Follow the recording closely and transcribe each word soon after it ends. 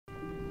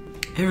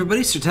Hey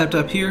everybody, Sir Tap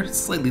Tap here. It's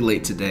slightly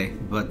late today,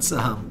 but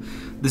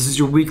this is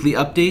your weekly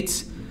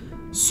update.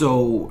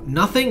 So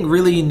nothing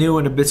really new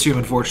in AbyssRium,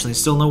 unfortunately.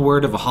 Still no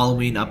word of a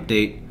Halloween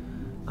update.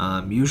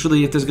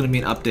 Usually if there's going to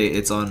be an update,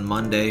 it's on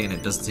Monday, and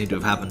it doesn't seem to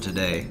have happened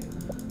today.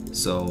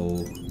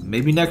 So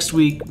maybe next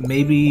week,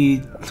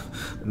 maybe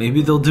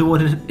they'll do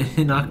one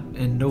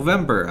in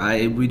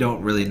November. We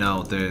don't really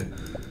know.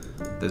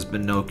 There's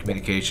been no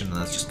communication, and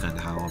that's just kind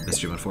of how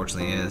AbyssRium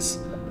unfortunately is.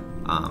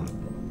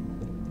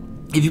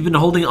 If you've been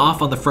holding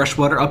off on the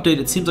freshwater update,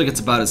 it seems like it's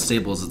about as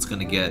stable as it's going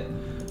to get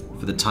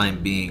for the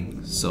time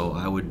being. So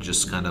I would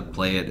just kind of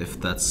play it if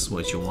that's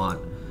what you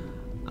want.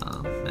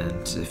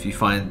 And if you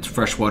find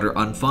freshwater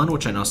unfun,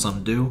 which I know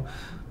some do,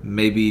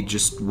 maybe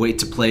just wait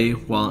to play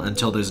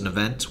until there's an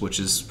event, which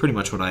is pretty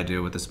much what I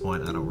do at this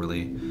point. I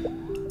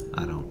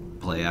don't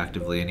play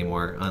actively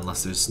anymore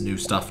unless there's new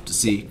stuff to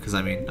see, because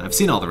I mean, I've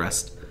seen all the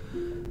rest.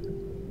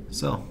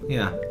 So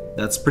yeah,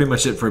 that's pretty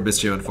much it for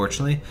AbyssRium,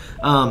 unfortunately.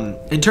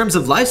 In terms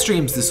of live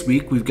streams this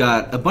week, we've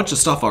got a bunch of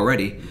stuff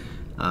already.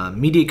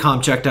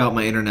 Mediacom checked out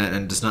my internet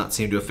and does not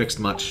seem to have fixed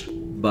much,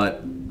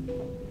 but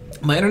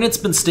my internet's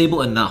been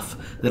stable enough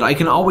that I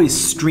can always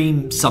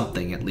stream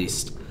something at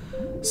least.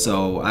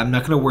 So I'm not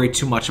going to worry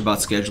too much about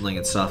scheduling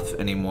and stuff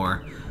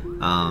anymore.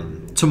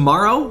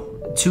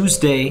 Tomorrow,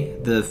 Tuesday,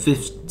 the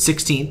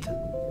 16th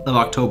of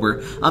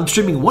October, I'm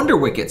streaming Wonder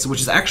Wickets,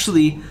 which is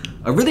actually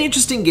a really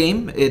interesting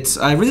game.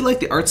 I really like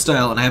the art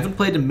style, and I haven't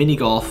played a mini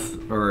golf,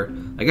 or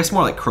I guess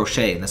more like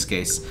crochet in this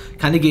case,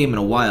 kind of game in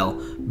a while.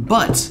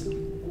 But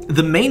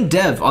the main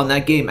dev on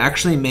that game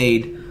actually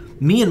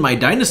made Me and My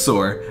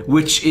Dinosaur,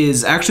 which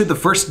is actually the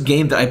first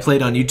game that I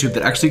played on YouTube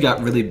that actually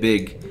got really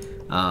big.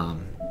 I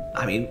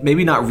mean,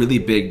 maybe not really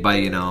big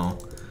by,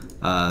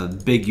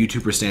 big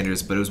YouTuber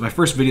standards, but it was my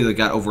first video that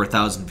got over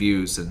 1,000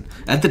 views, and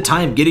at the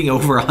time, getting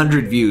over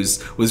 100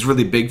 views was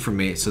really big for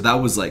me, so that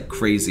was like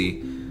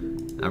crazy.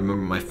 I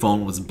remember my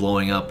phone was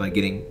blowing up and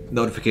getting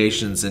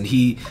notifications, and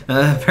he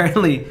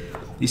apparently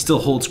he still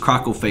holds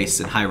Croco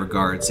Face in high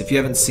regards. If you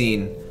haven't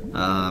seen,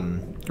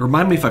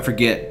 remind me if I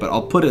forget, but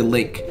I'll put a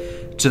link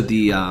to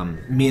the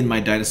Me and My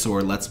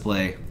Dinosaur Let's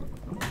Play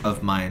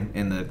of mine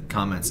in the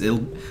comments.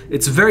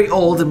 It's very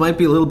old. It might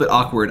be a little bit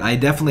awkward. I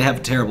definitely have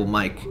a terrible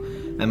mic,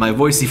 and my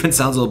voice even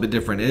sounds a little bit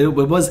different. It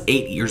was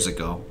 8 years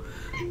ago.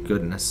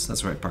 Goodness,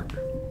 that's right, Parker.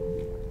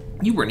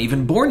 You weren't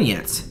even born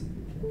yet.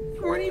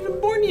 You weren't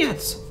even born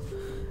yet.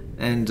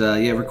 And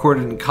yeah,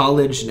 recorded in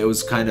college, and it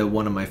was kind of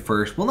one of my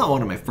first, well, not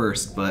one of my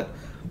first, but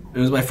it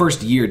was my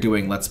first year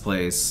doing Let's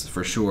Plays,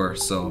 for sure,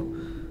 so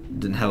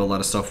didn't have a lot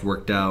of stuff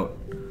worked out.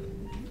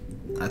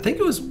 I think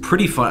it was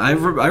pretty fun.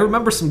 I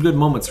remember some good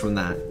moments from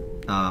that.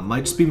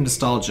 Might just be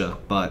nostalgia,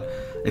 but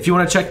if you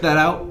want to check that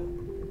out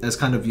as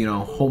kind of,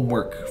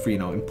 homework for,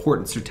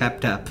 important Sir Tap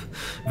Tap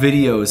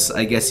videos,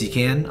 I guess you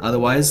can.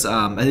 Otherwise,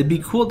 it'd be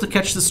cool to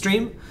catch the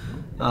stream.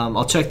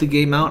 I'll check the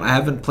game out. I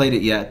haven't played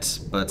it yet,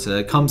 but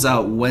it comes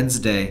out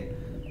Wednesday,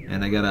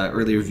 and I got an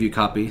early review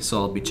copy, so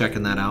I'll be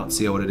checking that out,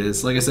 see what it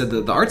is. Like I said,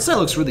 the art style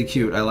looks really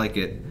cute. I like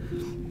it.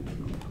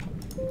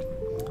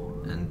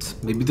 And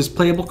maybe there's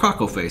playable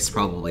Croco Face,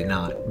 probably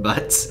not,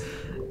 but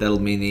that'll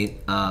be neat.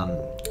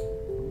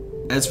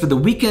 As for the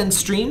weekend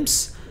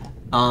streams,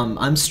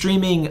 I'm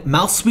streaming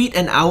Malsweet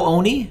and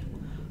Aooni.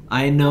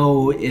 I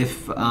know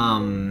if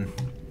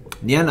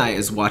Nyanai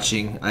is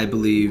watching, I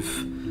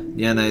believe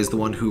Nyanai is the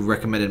one who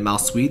recommended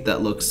Malsweet.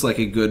 That looks like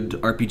a good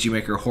RPG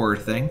Maker horror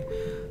thing.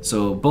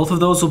 So both of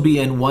those will be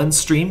in one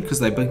stream,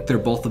 because I think they're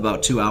both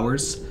about 2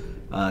 hours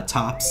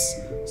tops.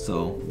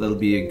 So that'll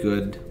be a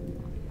good,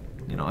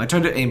 I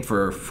try to aim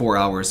for 4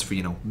 hours for,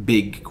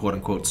 big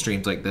quote-unquote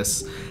streams like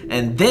this.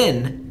 And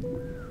then,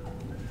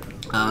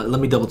 let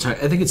me double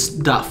check. I think it's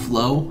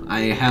 .flow. I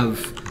have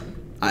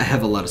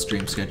a lot of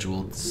streams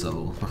scheduled,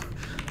 so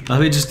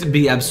let me just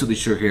be absolutely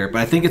sure here.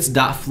 But I think it's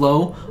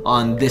 .flow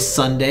on this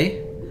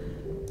Sunday,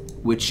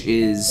 which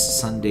is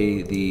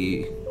Sunday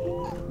the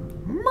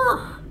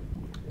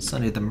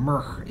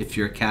if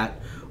you're a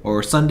cat,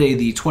 or Sunday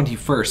the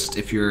 21st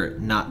if you're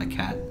not a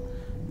cat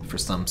for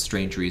some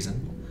strange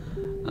reason.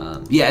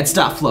 Yeah, it's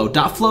 .flow.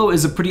 .flow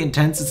is a pretty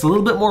intense. It's a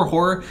little bit more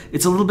horror.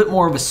 It's a little bit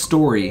more of a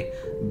story,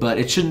 but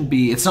it shouldn't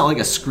be. It's not like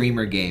a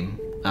screamer game.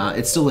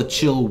 It's still a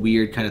chill,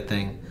 weird kind of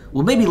thing.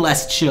 Well, maybe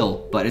less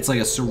chill, but it's like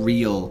a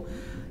surreal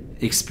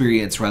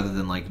experience rather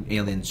than like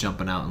aliens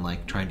jumping out and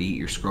like trying to eat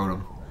your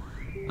scrotum.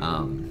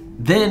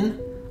 Then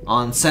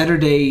on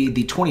Saturday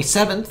the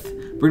 27th,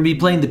 we're gonna be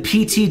playing the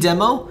PT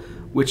demo,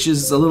 which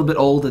is a little bit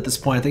old at this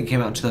point. I think it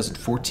came out in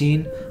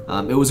 2014.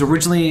 It was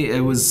originally,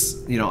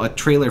 a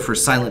trailer for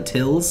Silent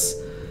Hills,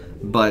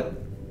 but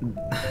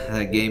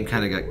that game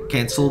kind of got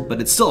canceled.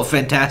 But it's still a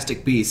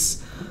fantastic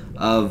piece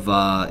of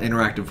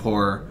interactive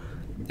horror.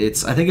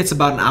 I think it's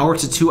about 1 hour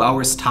to 2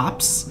 hours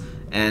tops,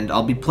 and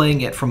I'll be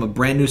playing it from a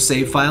brand new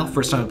save file.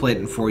 First time I played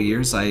it in 4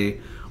 years. It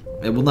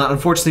will not,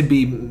 unfortunately,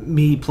 be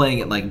me playing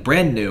it like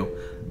brand new,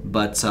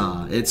 but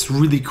it's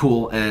really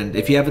cool, and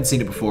if you haven't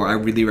seen it before, I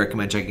really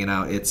recommend checking it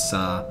out. It's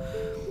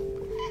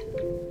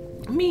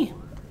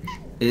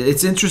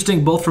It's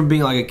interesting both from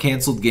being like a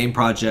canceled game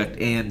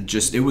project and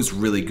just it was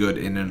really good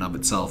in and of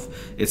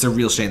itself. It's a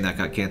real shame that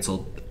got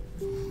canceled.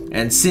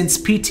 And since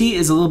PT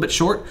is a little bit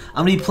short,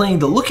 I'm going to be playing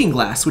The Looking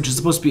Glass, which is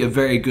supposed to be a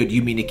very good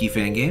Yume Nikki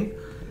fan game.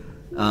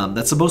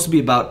 That's supposed to be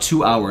about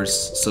 2 hours,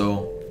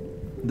 so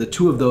the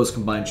two of those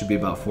combined should be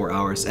about 4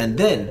 hours. And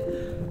then,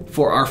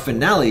 for our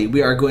finale,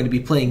 we are going to be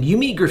playing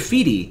Yume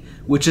Graffiti,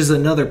 which is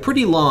another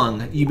pretty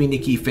long Yume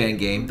Nikki fan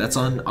game. That's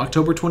on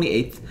October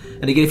 28th.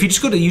 And again, if you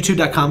just go to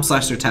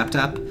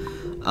youtube.com/sirtaptap,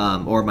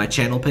 or my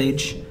channel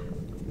page,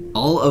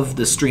 all of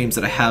the streams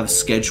that I have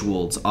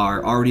scheduled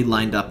are already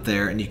lined up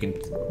there, and you can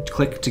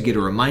click to get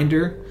a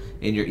reminder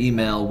in your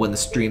email when the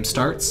stream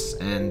starts,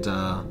 and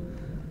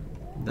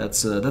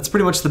that's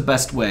pretty much the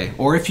best way.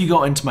 Or if you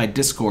go into my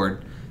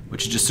Discord,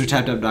 which is just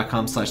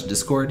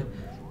sirtaptap.com/discord,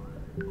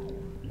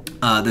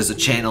 there's a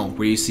channel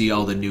where you see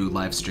all the new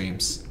live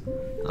streams.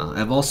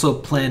 I've also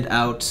planned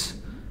out,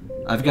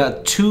 I've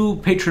got 2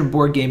 patron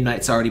board game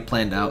nights already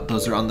planned out.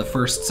 Those are on the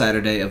first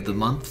Saturday of the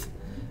month,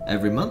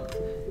 every month.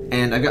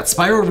 And I've got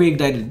Spyro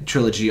Reignited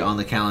Trilogy on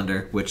the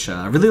calendar, which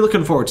I'm really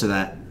looking forward to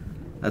that.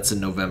 That's in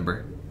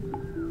November.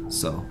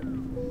 So,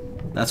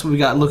 that's what we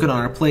got looking on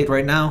our plate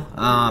right now.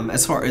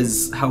 As far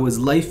as how has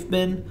life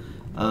been,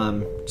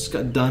 just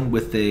got done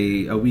with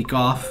a week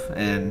off,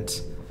 and...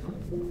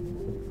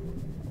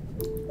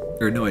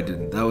 Or no, I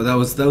didn't. That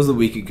was a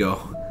week ago.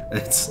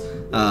 It's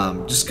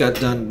just got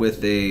done with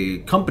a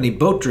company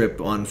boat trip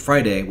on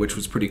Friday, which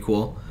was pretty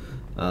cool.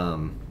 Hi,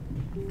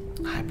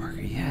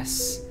 Parker.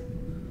 Yes.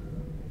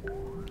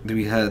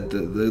 We had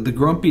the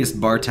grumpiest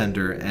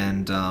bartender,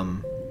 and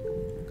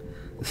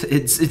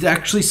it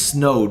actually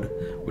snowed,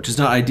 which is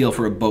not ideal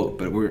for a boat.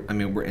 But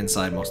we're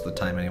inside most of the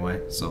time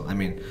anyway. So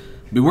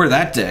we were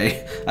that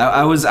day.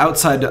 I was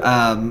outside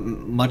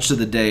much of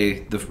the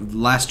day, the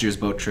last year's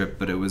boat trip,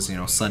 but it was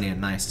sunny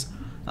and nice.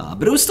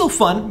 But it was still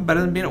fun,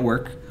 better than being at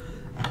work.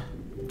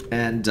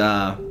 And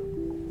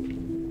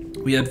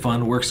we had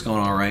fun. Work's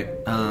going all right.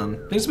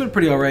 Things have been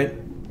pretty all right.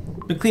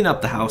 Been cleaning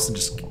up the house and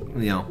just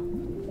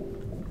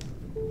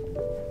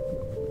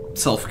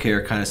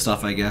self-care kind of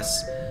stuff, I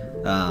guess.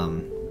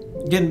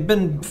 Again,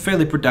 been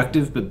fairly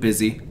productive but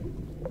busy,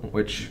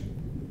 which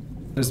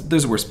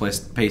there's worse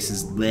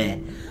places.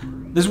 Bleh.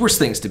 There's worse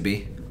things to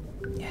be.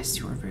 Yes,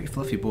 you are a very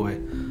fluffy boy.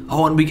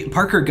 Oh, and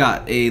Parker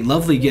got a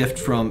lovely gift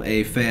from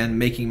a fan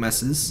making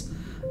messes.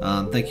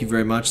 Thank you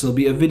very much. There'll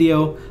be a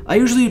video. I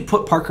usually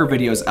put Parker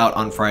videos out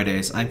on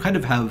Fridays. I kind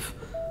of have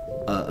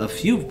a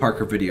few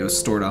Parker videos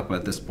stored up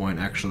at this point,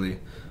 actually.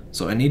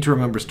 So I need to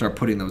remember to start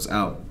putting those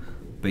out.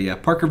 But yeah,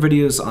 Parker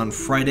videos on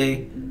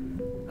Friday.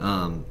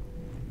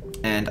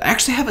 And I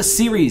actually have a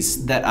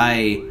series that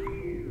I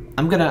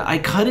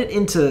cut it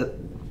into...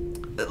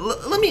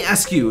 Let me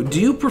ask you, would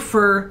you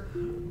prefer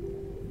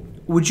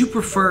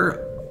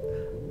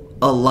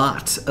a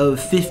lot of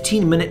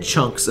 15-minute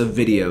chunks of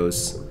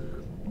videos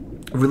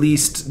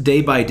released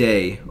day by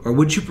day, or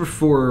would you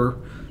prefer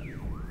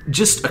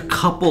just a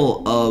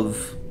couple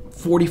of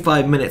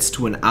 45 minutes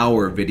to an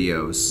hour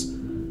videos,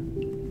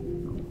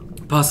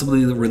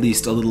 possibly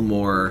released a little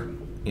more,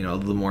 a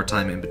little more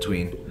time in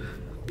between?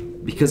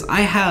 Because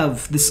I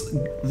have this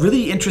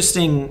really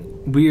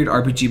interesting, weird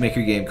RPG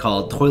Maker game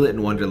called Toilet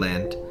in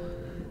Wonderland,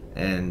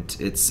 and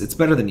it's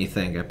better than you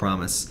think, I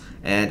promise.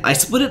 And I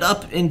split it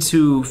up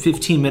into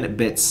 15-minute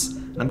bits,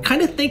 and I'm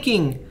kind of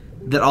thinking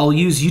that I'll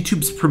use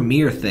YouTube's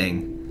Premiere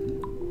thing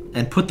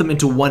and put them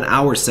into 1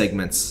 hour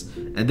segments,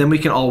 and then we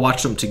can all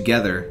watch them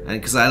together. And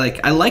because I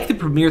like the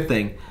Premiere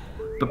thing,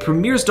 but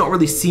Premieres don't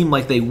really seem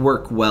like they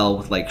work well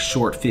with like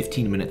short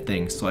 15-minute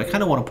things, so I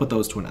kind of want to put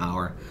those to an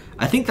hour.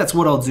 I think that's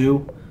what I'll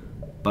do,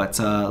 but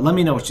let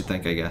me know what you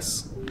think, I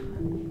guess.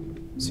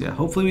 So yeah,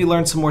 hopefully we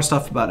learned some more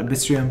stuff about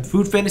AbyssRium.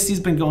 Food Fantasy's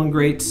been going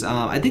great.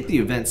 I think the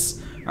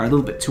events are a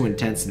little bit too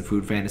intense in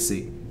Food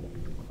Fantasy,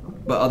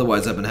 but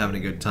otherwise I've been having a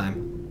good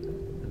time.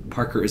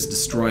 Parker is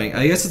destroying,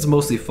 I guess it's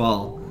mostly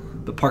fall,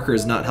 but Parker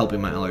is not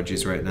helping my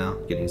allergies right now,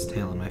 getting his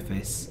tail in my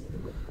face.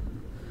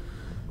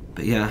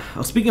 But yeah,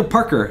 oh, speaking of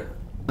Parker,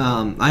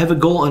 I have a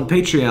goal on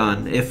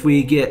Patreon. If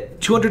we get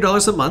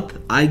 $200 a month,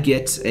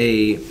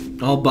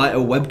 I'll buy a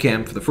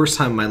webcam for the first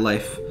time in my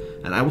life,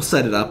 and I will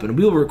set it up, and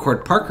we will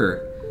record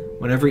Parker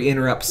whenever he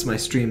interrupts my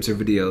streams or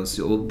videos.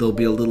 There'll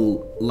be a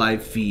little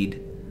live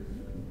feed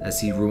as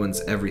he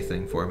ruins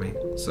everything for me,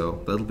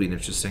 so that'll be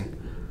interesting.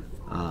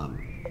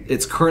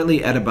 It's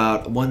currently at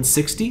about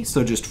 160,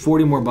 so just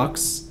 40 more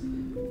bucks.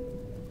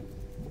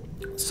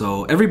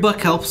 So every buck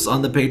helps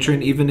on the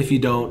Patreon, even if you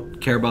don't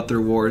care about the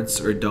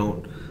rewards or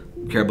don't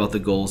care about the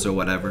goals or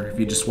whatever. If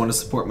you just want to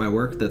support my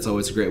work, that's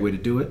always a great way to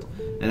do it.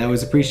 And I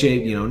always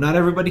appreciate, not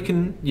everybody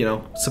can,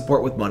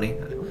 support with money.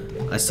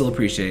 I still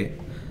appreciate,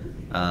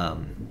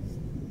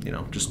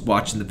 just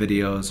watching the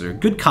videos, or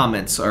good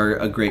comments are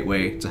a great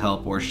way to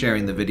help, or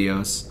sharing the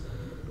videos.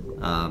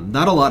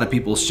 Not a lot of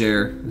people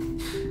share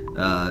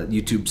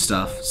YouTube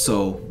stuff,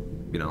 so,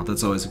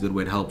 that's always a good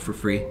way to help for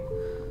free.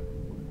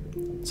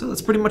 So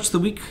that's pretty much the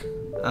week.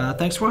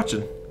 Thanks for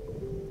watching.